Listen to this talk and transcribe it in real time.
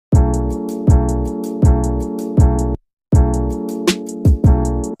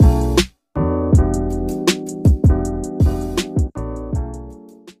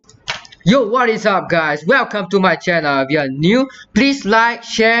Yo, what is up guys? Welcome to my channel. If you are new, please like,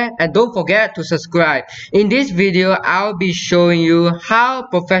 share and don't forget to subscribe. In this video, I'll be showing you how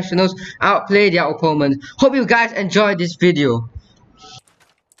professionals outplay their opponents. Hope you guys enjoy this video.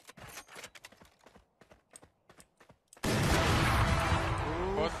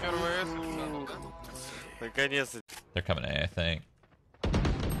 They're coming A, I think.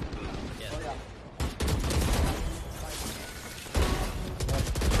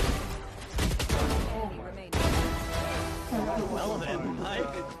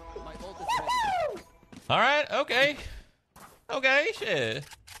 Alright, okay. Okay, shit.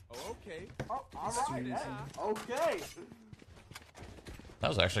 Okay. Alright, yeah. Okay. That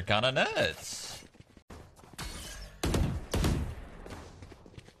was actually kind of nuts.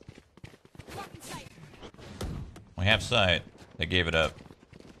 We have sight. They gave it up.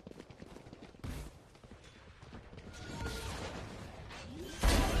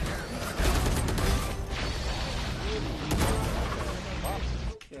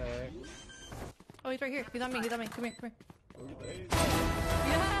 Oh, he's right here. He's on me. He's on me. Come here. Come here.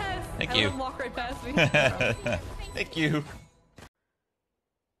 Yes! Thank you. Walk right past me. Thank you.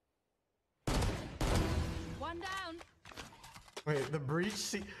 One down. Wait, the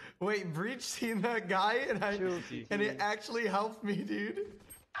breach breach seen that guy and it actually helped me, dude.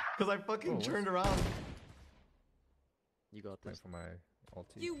 Cause I fucking turned around. You got this for my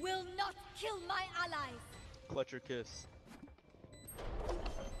ulti. You will not kill my allies. Clutch your kiss.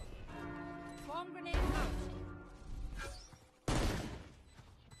 Bomb grenade out.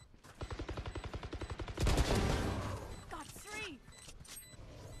 Got three.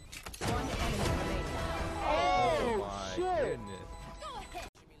 One enemy remaining. Oh my goodness. Go ahead.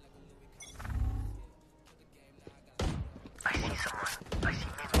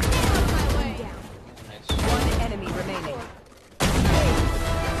 One enemy remaining.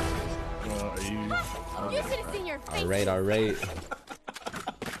 You should have seen your face. Alright.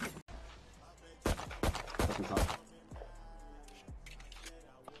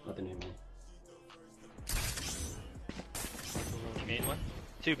 Main one?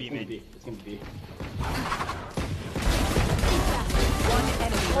 2 B main. It's gonna be. One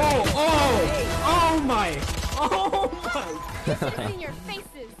enemy remaining. You should have seen your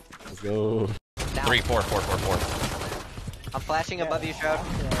faces. Let's go. 3, 4, 4, 4, 4. I'm flashing above you, Shroud.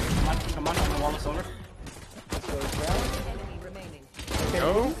 Come on, the wall is over. Enemy remaining.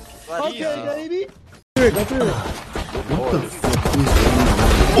 Go. Okay, baby. What the fuck is going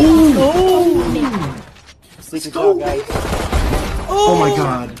on? Oh! Let's go, guys. Oh my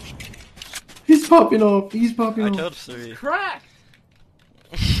god. He's popping off. He's popping off. I killed 3. Crack!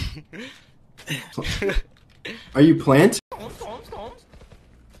 Are you plant? Oh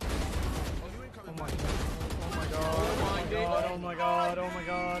my god.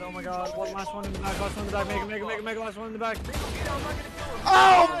 One last one in the back, last one in the back. Make last one in the back.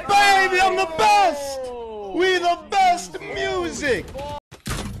 Oh baby, I'm the best! We the best music!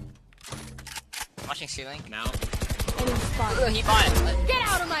 Watching ceiling. Now. He bought it. Get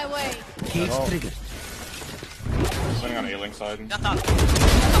out of my way. Cage trigger. Sitting on A-Link side. Got top.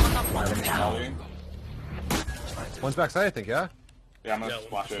 One's backside, I think, yeah? Yeah, I'm gonna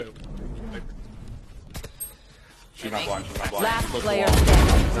splash it. She's not blind, Last Close player the wall.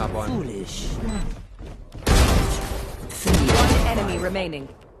 standing. Not blind. Foolish. One enemy remaining.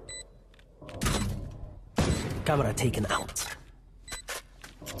 Camera taken out.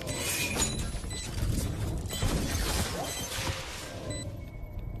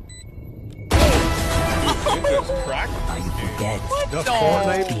 I forget. The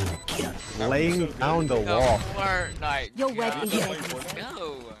Fortnite laying down the wall. Fortnite. Your web is ready.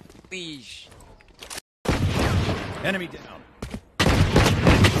 Go. Please. Enemy down.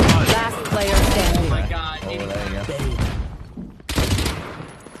 Last player standing. Oh my god.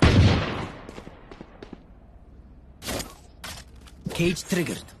 Cage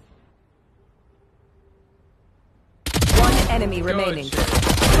triggered. One enemy remaining.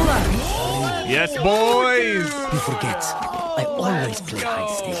 Yes, boys! He forgets. I always play high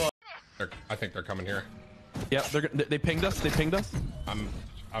stakes. I think they're coming here. Yep, they pinged us.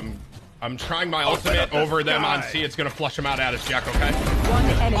 I'm trying my ultimate over them on C. It's gonna flush them out at us, Jack, okay? One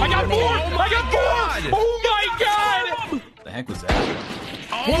enemy remaining. I got 4! Oh my god! The heck was that?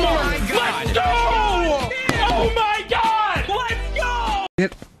 Oh my god! Let's go! Oh my god! Let's go!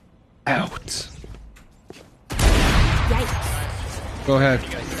 Get out. Yikes. Go ahead.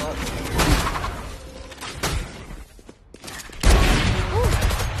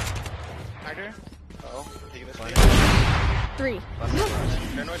 Harder. Oh, taking this way. 3.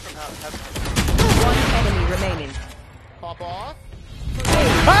 Paranoid from One enemy remaining. Pop off.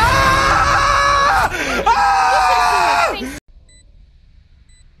 Ah!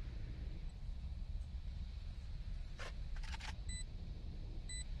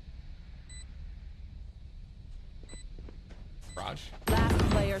 Garage. Last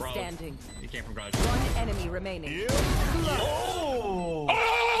player standing. He came from garage. One enemy remaining. Oh!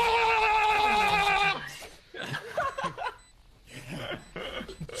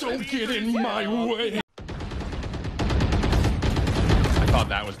 Don't get in my way. I thought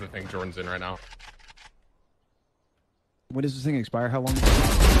that was the thing Jordan's in right now. When does this thing expire? How long?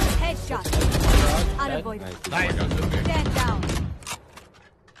 Headshot. Unavoidable. Stand down.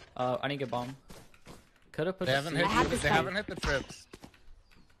 I need to get bomb. Could have put. They haven't hit the trips.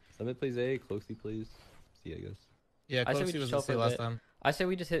 Somebody plays A, closely please. C, I guess. Yeah, I say we Closely was just the chill for a last bit. time. I say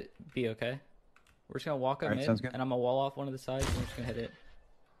we just hit B, okay? We're just gonna walk up Alright, mid, sounds good. and I'm gonna wall off one of the sides, and we're just gonna hit it.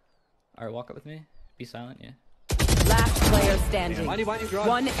 Alright, walk up with me. Be silent, yeah. Last player standing. One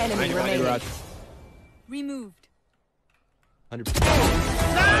enemy remaining. Removed. 100%.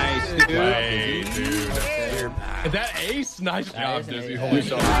 Nice, dude. Okay. That ace? Nice job, Dizzy. ace. Holy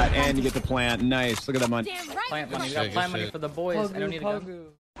So shit. hot, and you get the plant. Nice. Look at that money. Damn right. Plant money. We Good got shit, plant good money shit. for the boys. I don't need a gun.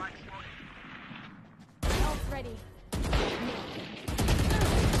 Ult's ready.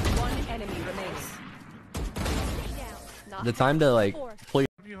 One enemy remains. Stay down. Not The time to like four. pull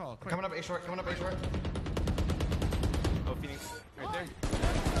Coming up A short, coming up A short. Oh, Phoenix. Right there.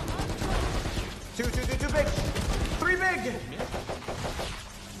 Two big. Three big.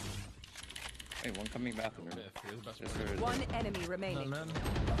 Hey, one coming bathroom. One enemy remaining.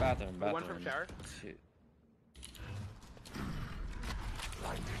 Bathroom. One from shower. Shit.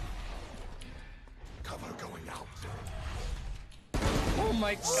 Cover going out. Oh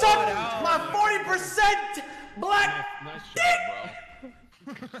my god. Suck my 40% black Nice shot,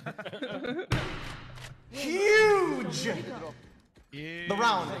 bro. huge. Yeah. The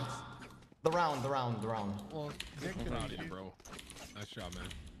round. Well, Nick, proud of you, bro. Nice job, man.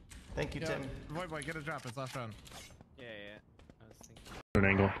 Thank you, Tim. Boy, get a drop. It's last round. Yeah. I was thinking. An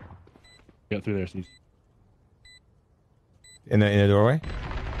angle. Get through there, Steve. In the doorway?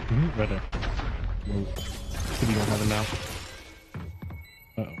 Right there. Could you don't have it now?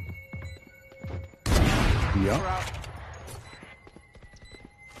 Uh-oh. Yeah.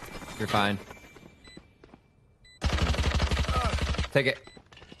 You're fine. Take it.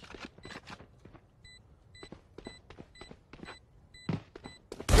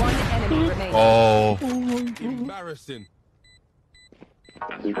 One enemy remaining. Oh. Embarrassing.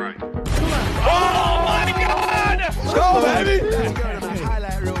 That's right. Let's go, baby!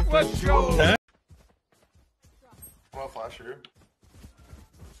 Let's go. Well, flash here.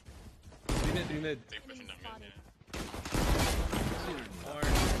 Do mid.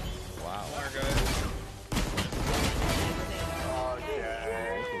 Wow.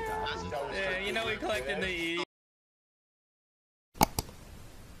 Yeah, Yeah, you know we collected the E.